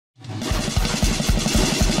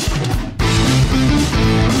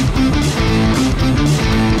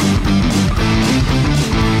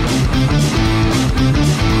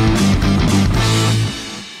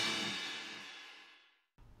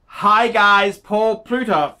Hi guys, Paul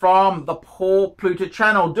Pluta from the Paul Pluta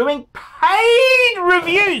channel doing paid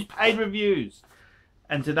reviews.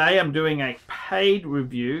 And today I'm doing a paid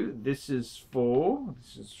review. This is for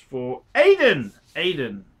Aiden.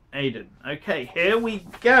 Okay, here we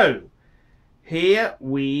go.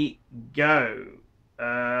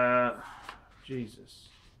 Jesus.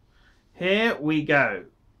 Here we go.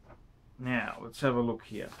 Now, let's have a look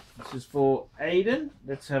here. This is for Aiden.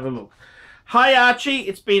 Let's have a look. Hi Archie,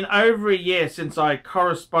 it's been over a year since I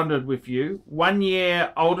corresponded with you. 1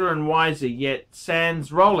 year older and wiser, yet sans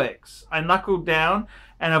Rolex. I knuckled down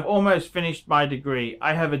and have almost finished my degree.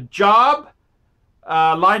 I have a job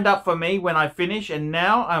lined up for me when I finish, and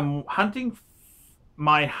now I'm hunting.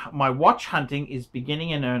 My watch hunting is beginning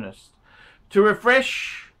in earnest. To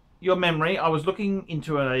refresh your memory, I was looking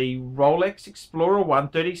into a Rolex Explorer 1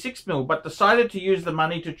 36mm, but decided to use the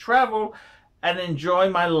money to travel and enjoy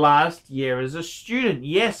my last year as a student.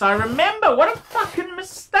 Yes, I remember. What a fucking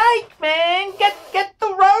mistake, man. Get the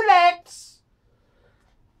Rolex.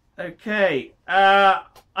 Okay.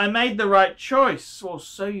 I made the right choice, or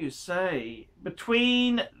so you say.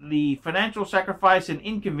 Between the financial sacrifice and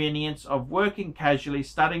inconvenience of working casually,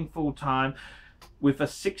 studying full-time with a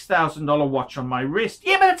 $6,000 watch on my wrist.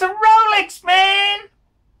 Yeah, but it's a Rolex, man.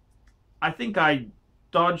 I think I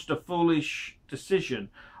dodged a foolish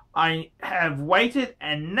decision. I have waited,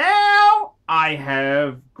 and now I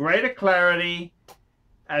have greater clarity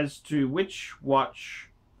as to which watch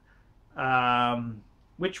to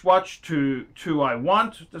I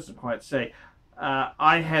want. It doesn't quite say.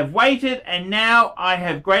 I have waited, and now I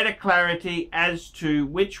have greater clarity as to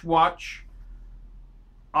which watch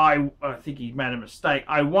I think he made a mistake.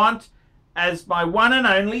 I want as my one and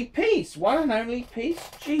only piece. One and only piece?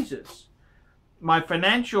 Jesus. My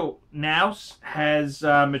financial nous has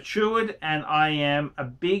matured, and I am a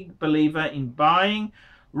big believer in buying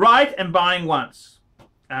right and buying once.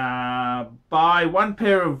 Buy one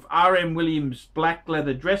pair of R.M. Williams black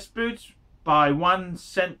leather dress boots, buy one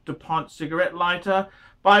Saint DuPont cigarette lighter,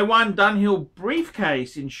 buy one Dunhill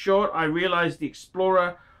briefcase. In short, I realized the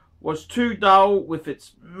Explorer was too dull with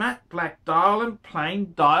its matte black dial and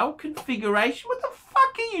plain dial configuration. What the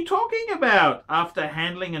fuck are you talking about? After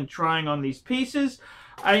handling and trying on these pieces,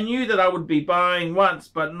 I knew that I would be buying once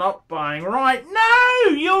but not buying right.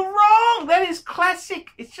 No, you're wrong. That is classic.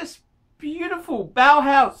 It's just beautiful.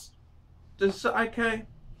 Bauhaus. Okay.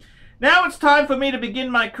 Now it's time for me to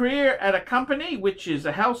begin my career at a company which is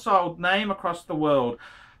a household name across the world.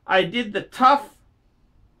 I did the tough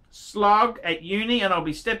slog at uni, and I'll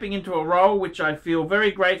be stepping into a role which I feel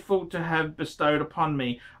very grateful to have bestowed upon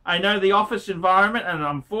me. I know the office environment, and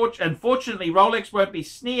unfortunately Rolex won't be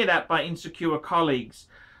sneered at by insecure colleagues.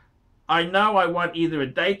 I know I want either a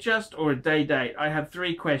date just or a day date. I have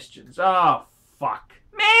 3 questions. Oh, fuck.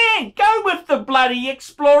 Man, go with the bloody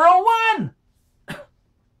Explorer 1!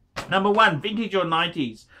 Number 1, vintage or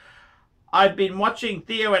 90s. I've been watching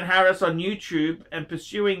Theo and Harris on YouTube and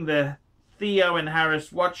pursuing the Theo and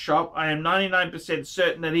Harris watch shop. I am 99%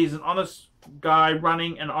 certain that he's an honest guy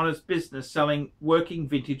running an honest business selling working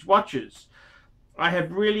vintage watches. I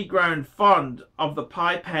have really grown fond of the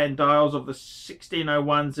pie pan dials of the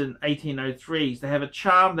 1601s and 1803s. They have a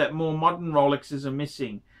charm that more modern Rolexes are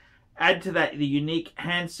missing. Add to that the unique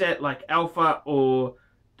handset like Alpha or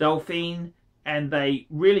Delphine, and they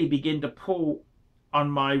really begin to pull on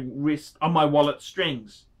my wrist, on my wallet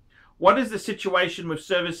strings. What is the situation with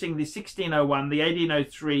servicing the 1601, the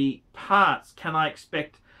 1803 parts? Can I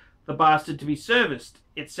expect the bastard to be serviced,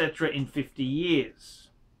 etc. in 50 years?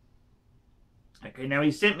 Okay, now he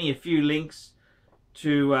sent me a few links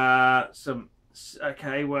to some...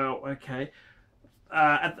 Okay, well, okay.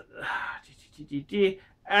 At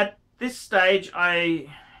this stage, I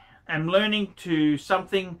am learning to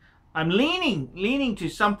something... I'm leaning to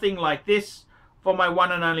something like this for my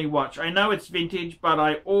one and only watch. I know it's vintage, but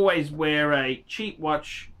I always wear a cheap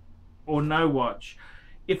watch or no watch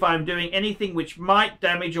if I'm doing anything which might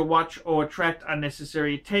damage a watch or attract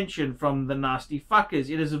unnecessary attention from the nasty fuckers.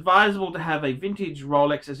 It is advisable to have a vintage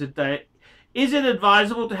Rolex as a day. Is it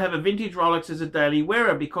advisable to have a vintage Rolex as a daily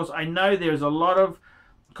wearer? Because I know there is a lot of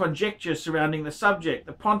conjecture surrounding the subject.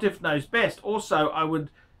 The pontiff knows best. Also, I would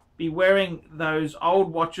be wearing those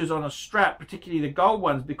old watches on a strap, particularly the gold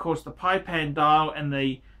ones, because the pie pan dial and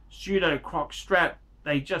the pseudo croc strap,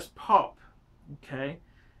 they just pop. Okay.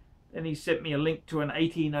 Then he sent me a link to an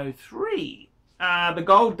 1803. The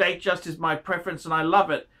gold date just is my preference, and I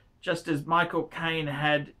love it, just as Michael Caine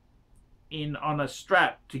had in on a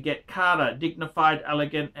strap to get Carter, dignified,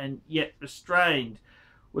 elegant, and yet restrained.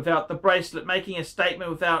 Without the bracelet, making a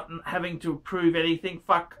statement without having to prove anything.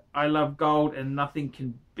 Fuck, I love gold and nothing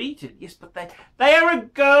can beat it. Yes, but they are a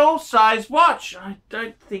girl-size watch. I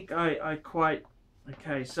don't think I quite...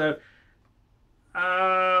 Okay, so...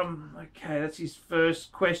 okay, that's his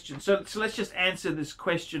first question. So let's just answer this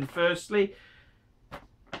question firstly.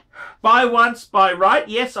 Buy once, buy right.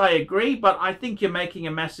 Yes, I agree, but I think you're making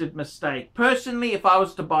a massive mistake. Personally, if I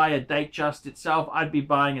was to buy a Datejust itself, I'd be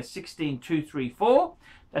buying a 16234.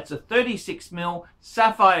 That's a 36mm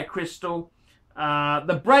sapphire crystal.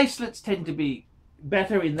 The bracelets tend to be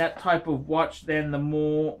better in that type of watch than the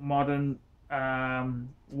more modern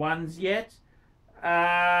ones yet.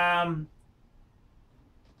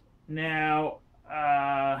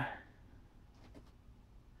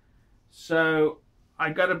 So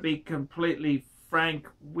I got to be completely frank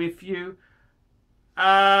with you.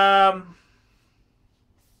 My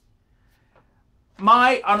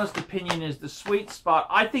honest opinion is the sweet spot.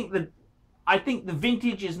 I think the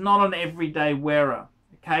vintage is not an everyday wearer.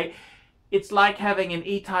 Okay, it's like having an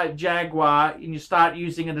E-type Jaguar and you start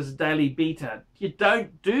using it as a daily beater. You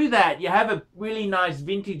don't do that. You have a really nice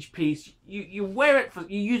vintage piece. You wear it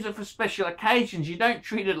you use it for special occasions. You don't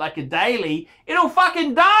treat it like a daily. It'll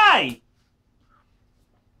fucking die.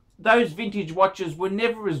 Those vintage watches were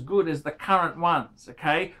never as good as the current ones,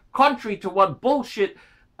 okay? Contrary to what bullshit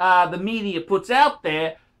the media puts out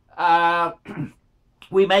there,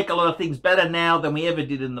 we make a lot of things better now than we ever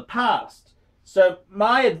did in the past. So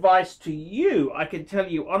my advice to you, I can tell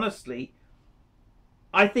you honestly,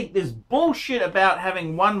 I think there's bullshit about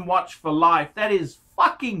having one watch for life. That is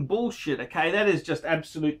fucking bullshit, okay? That is just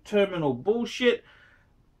absolute terminal bullshit.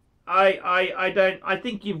 I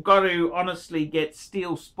think you've got to honestly get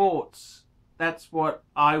Steel Sports. That's what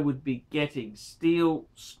I would be getting. Steel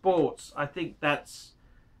Sports. I think that's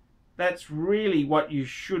really what you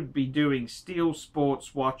should be doing. Steel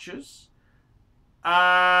Sports watches.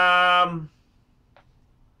 Yeah,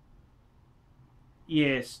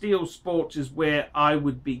 Steel Sports is where I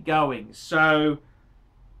would be going. So,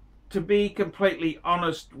 to be completely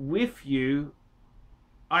honest with you,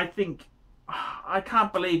 I think... I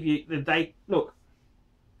can't believe the date. Look,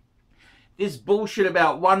 this bullshit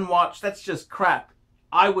about one watch, that's just crap.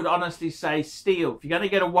 I would honestly say steel. If you're going to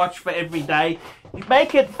get a watch for every day, you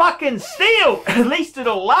make it fucking steel. At least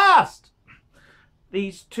it'll last.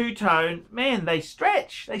 These two-tone, man, they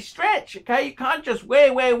stretch. They stretch, okay? You can't just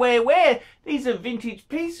wear. These are vintage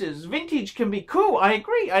pieces. Vintage can be cool. I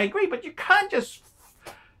agree. But you can't just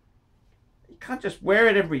wear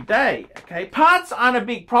it every day, okay? Parts aren't a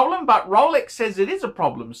big problem, but Rolex says it is a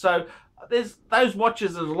problem. So there's those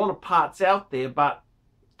watches, there's a lot of parts out there, but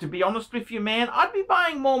to be honest with you, man, I'd be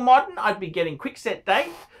buying more modern. I'd be getting quick set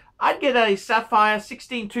date. I'd get a Sapphire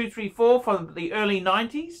 16234 from the early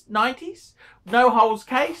 90s, no holes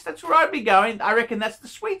case. That's where I'd be going. I reckon that's the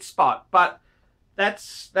sweet spot, but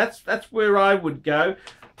that's where I would go.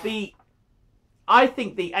 I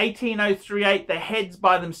think the 18038, the heads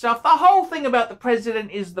by themselves, the whole thing about the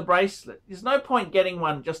president is the bracelet. There's no point getting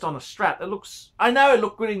one just on a strap. I know it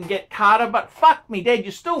looked good in Get Carter, but fuck me dead,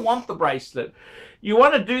 you still want the bracelet. You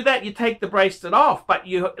want to do that, you take the bracelet off, but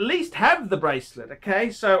you at least have the bracelet, okay?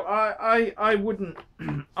 So I wouldn't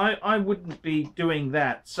be doing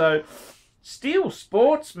that. So Steel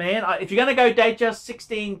Sports, man, if you're going to go Datejust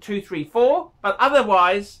 16234, but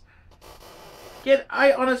otherwise...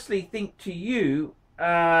 I honestly think to you,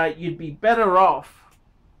 you'd be better off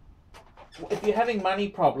if you're having money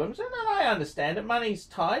problems. And I understand it, money's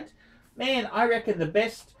tight. Man, I reckon the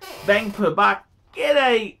best bang per buck, get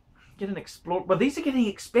an Explorer. But these are getting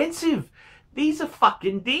expensive. These are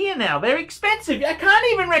fucking dear now. They're expensive. I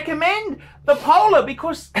can't even recommend the Polar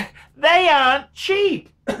because they aren't cheap.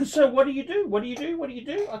 So what do you do? I'll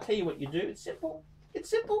tell you what you do. It's simple. You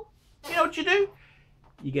know what you do?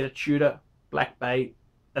 You get a Tudor Black Bay.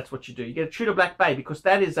 That's what you do. You get a Tudor Black Bay because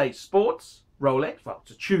that is a sports Rolex. Well,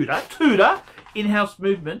 it's a Tudor in-house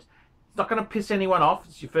movement. It's not going to piss anyone off.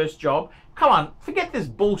 It's your first job. Come on, forget this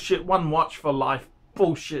bullshit one watch for life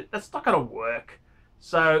bullshit. That's not going to work.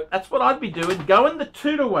 So that's what I'd be doing. Going the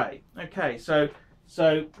Tudor way. Okay, so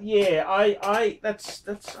yeah, that's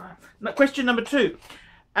question number 2.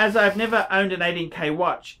 As I've never owned an 18K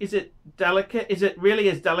watch, is it delicate? Is it really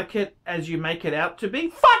as delicate as you make it out to be?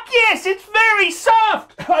 Fuck yes, it's very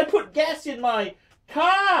soft. I put gas in my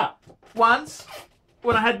car once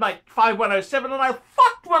when I had my 5107 and I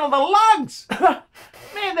fucked one of the lugs.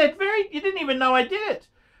 Man, you didn't even know I did it.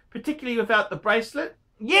 Particularly without the bracelet.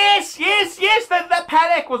 Yes, that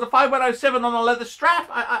paddock was a 5107 on a leather strap.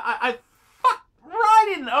 I fucked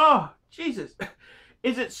right in, oh, Jesus.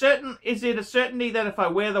 Is it a certainty that if I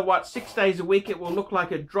wear the watch 6 days a week, it will look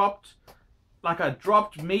like a dropped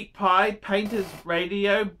meat pie painter's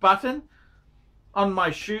radio button? on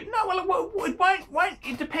my shoe. No, well, it won't.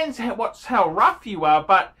 It depends how rough you are,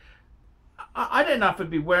 but I don't know if I'd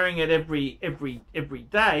be wearing it every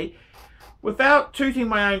day. Without tooting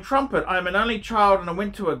my own trumpet, I'm an only child and I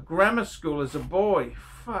went to a grammar school as a boy.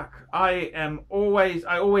 Fuck, I always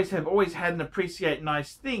had and appreciate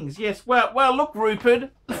nice things. Yes, well, look,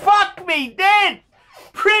 Rupert, fuck me dead.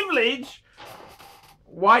 Privilege,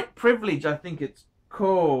 white privilege, I think it's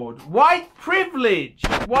called. White privilege.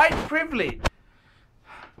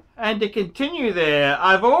 And to continue there,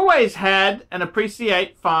 I've always had and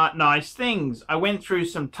appreciate nice things. I went through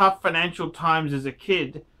some tough financial times as a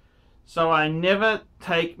kid, so I never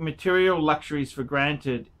take material luxuries for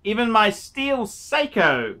granted. Even my steel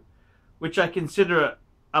Seiko, which I consider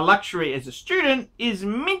a luxury as a student, is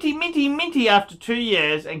minty after 2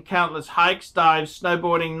 years and countless hikes, dives,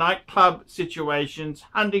 snowboarding, nightclub situations,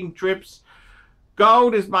 hunting trips.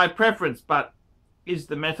 Gold is my preference, but is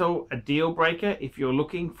the metal a deal breaker if you're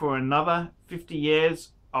looking for another 50 years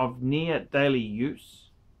of near daily use?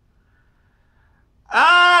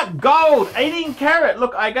 Gold, 18 karat.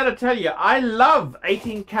 Look, I gotta tell you, I love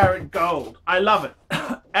 18 karat gold. I love it.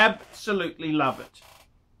 Absolutely love it.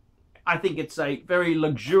 I think it's a very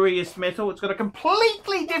luxurious metal. It's got a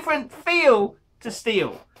completely different feel to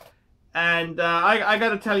steel. And I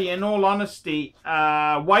gotta tell you, in all honesty,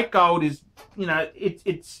 white gold is, you know,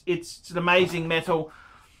 it's an amazing metal.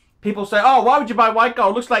 People say, oh, why would you buy white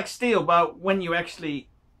gold? It looks like steel. But when you actually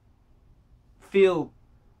feel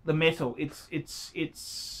the metal, it's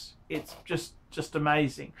just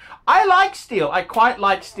amazing. I like steel. I quite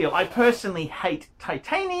like steel. I personally hate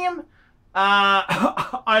titanium.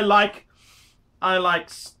 I like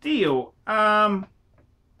steel. But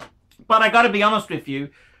I got to be honest with you,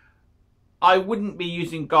 I wouldn't be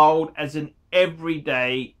using gold as an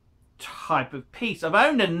everyday type of piece. I've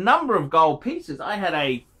owned a number of gold pieces. I had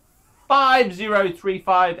a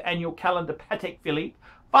 5035 annual calendar Patek Philippe,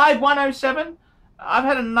 5107. I've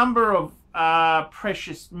had a number of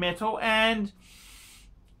precious metal, and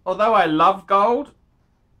although I love gold,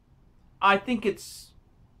 I think it's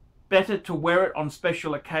better to wear it on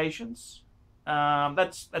special occasions.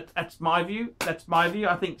 That's my view. That's my view.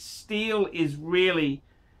 I think steel is really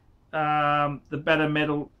the better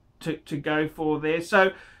metal to go for there.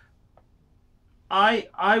 So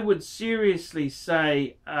I would seriously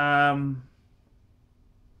say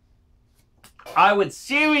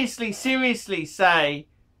seriously say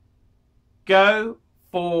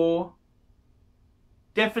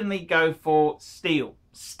definitely go for steel.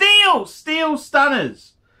 Steel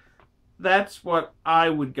stunners. That's what I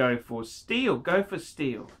would go for. Steel. Go for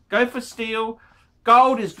steel. Go for steel.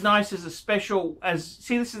 Gold is nice as a special,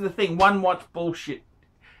 see, this is the thing, one watch bullshit.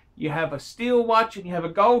 You have a steel watch and you have a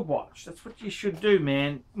gold watch. That's what you should do,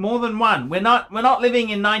 man. More than one. We're not living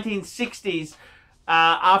in 1960s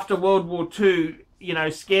after World War II, you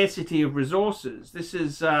know, scarcity of resources. This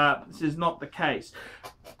is not the case.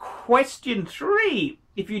 Question 3.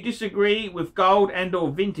 If you disagree with gold and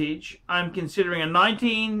or vintage, I'm considering a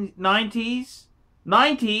 1990s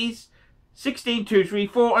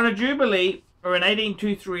 16234 on a Jubilee or an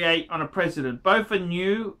 18238 on a President. Both are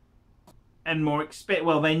new and more expensive.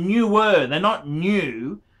 Well, they're newer. They're not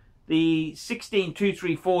new. The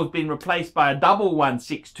 16234 has been replaced by a double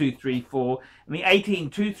 16234, and the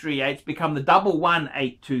 18238's become the double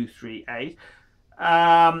 18238.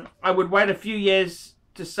 I would wait a few years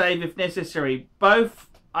to save if necessary. Both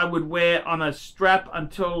I would wear on a strap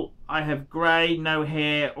until I have grey, no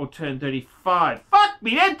hair, or turn 35. Fuck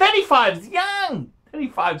me, then 35's young.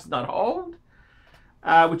 35's not old.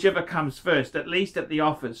 Whichever comes first, at least at the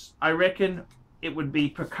office. I reckon it would be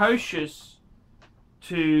precocious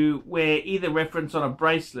to wear either reference on a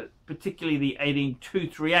bracelet, particularly the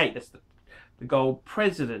 18238. That's the gold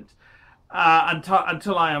President.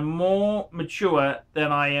 Until I am more mature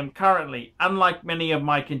than I am currently, unlike many of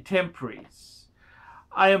my contemporaries.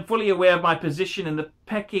 I am fully aware of my position in the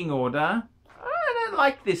pecking order. I don't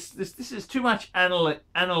like this. This is too much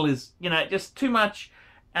just too much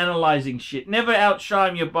analyzing shit. Never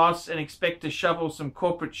outshine your boss and expect to shovel some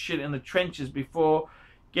corporate shit in the trenches before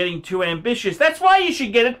getting too ambitious. That's why you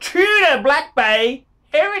should get a Tudor Black Bay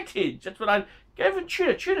Heritage. That's what I'd go for.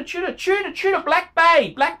 Tudor Black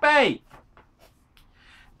Bay.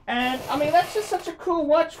 And I mean, that's just such a cool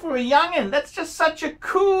watch for a youngin'. That's just such a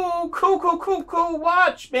cool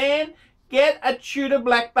watch, man. Get a Tudor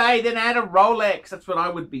Black Bay, then add a Rolex. That's what I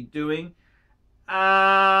would be doing. He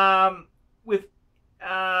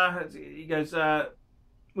goes,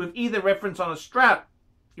 with either reference on a strap.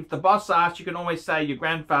 If the boss asks, you can always say your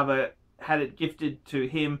grandfather had it gifted to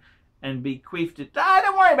him and bequeathed it.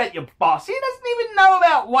 Don't worry about your boss. He doesn't even know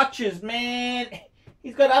about watches, man.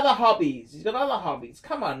 He's got other hobbies.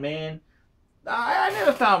 Come on, man. I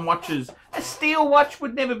never found watches. A steel watch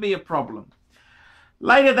would never be a problem.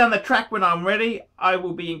 Later down the track, when I'm ready, I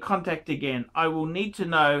will be in contact again. I will need to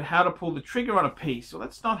know how to pull the trigger on a piece. Well,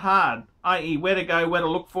 that's not hard. I.e., where to go, where to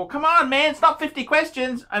look for. Come on, man, it's not 50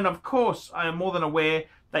 questions. And of course, I am more than aware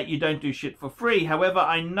that you don't do shit for free. However,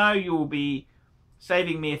 I know you will be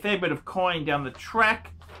saving me a fair bit of coin down the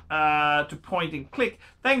track to point and click.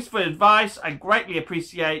 Thanks for advice. I greatly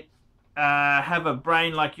appreciate have a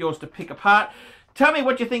brain like yours to pick apart. Tell me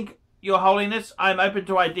what you think, Your Holiness. I'm open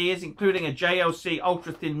to ideas, including a JLC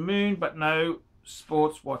Ultra Thin Moon, but no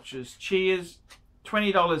sports watches. Cheers.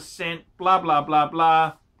 $20 sent. Blah, blah, blah,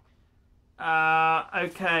 blah.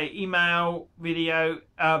 Okay. Email, video,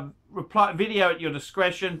 reply, video at your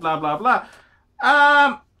discretion. Blah, blah, blah.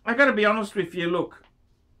 I got to be honest with you. Look,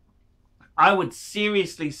 I would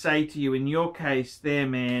seriously say to you, in your case there,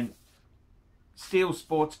 man, Steel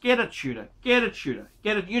Sports, get a tutor. Get a tutor.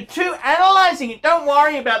 Get it. You're too analysing it. Don't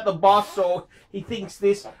worry about the boss or he thinks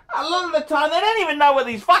this. A lot of the time, they don't even know what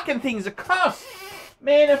these fucking things are cost.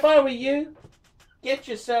 Man, if I were you, get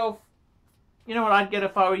yourself, you know what I'd get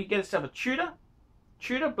if I were you? Get yourself a tutor.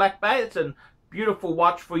 Tutor, Black Bay. It's a beautiful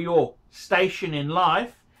watch for your station in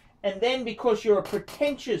life. And then because you're a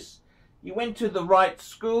pretentious, you went to the right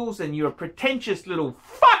schools and you're a pretentious little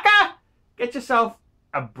fucker, get yourself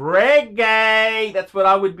a Breguet. That's what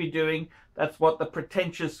I would be doing. That's what the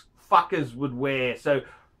pretentious fuckers would wear. So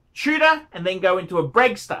tutor and then go into a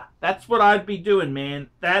Bregster. That's what I'd be doing,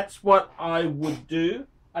 man. That's what I would do.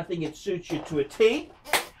 I think it suits you to a T.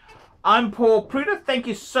 I'm Paul Pluta. Thank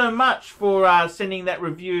you so much for sending that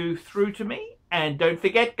review through to me. And don't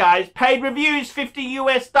forget, guys, paid reviews, $50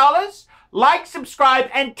 US. Like, subscribe,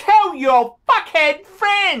 and tell your fuckhead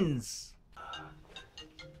friends.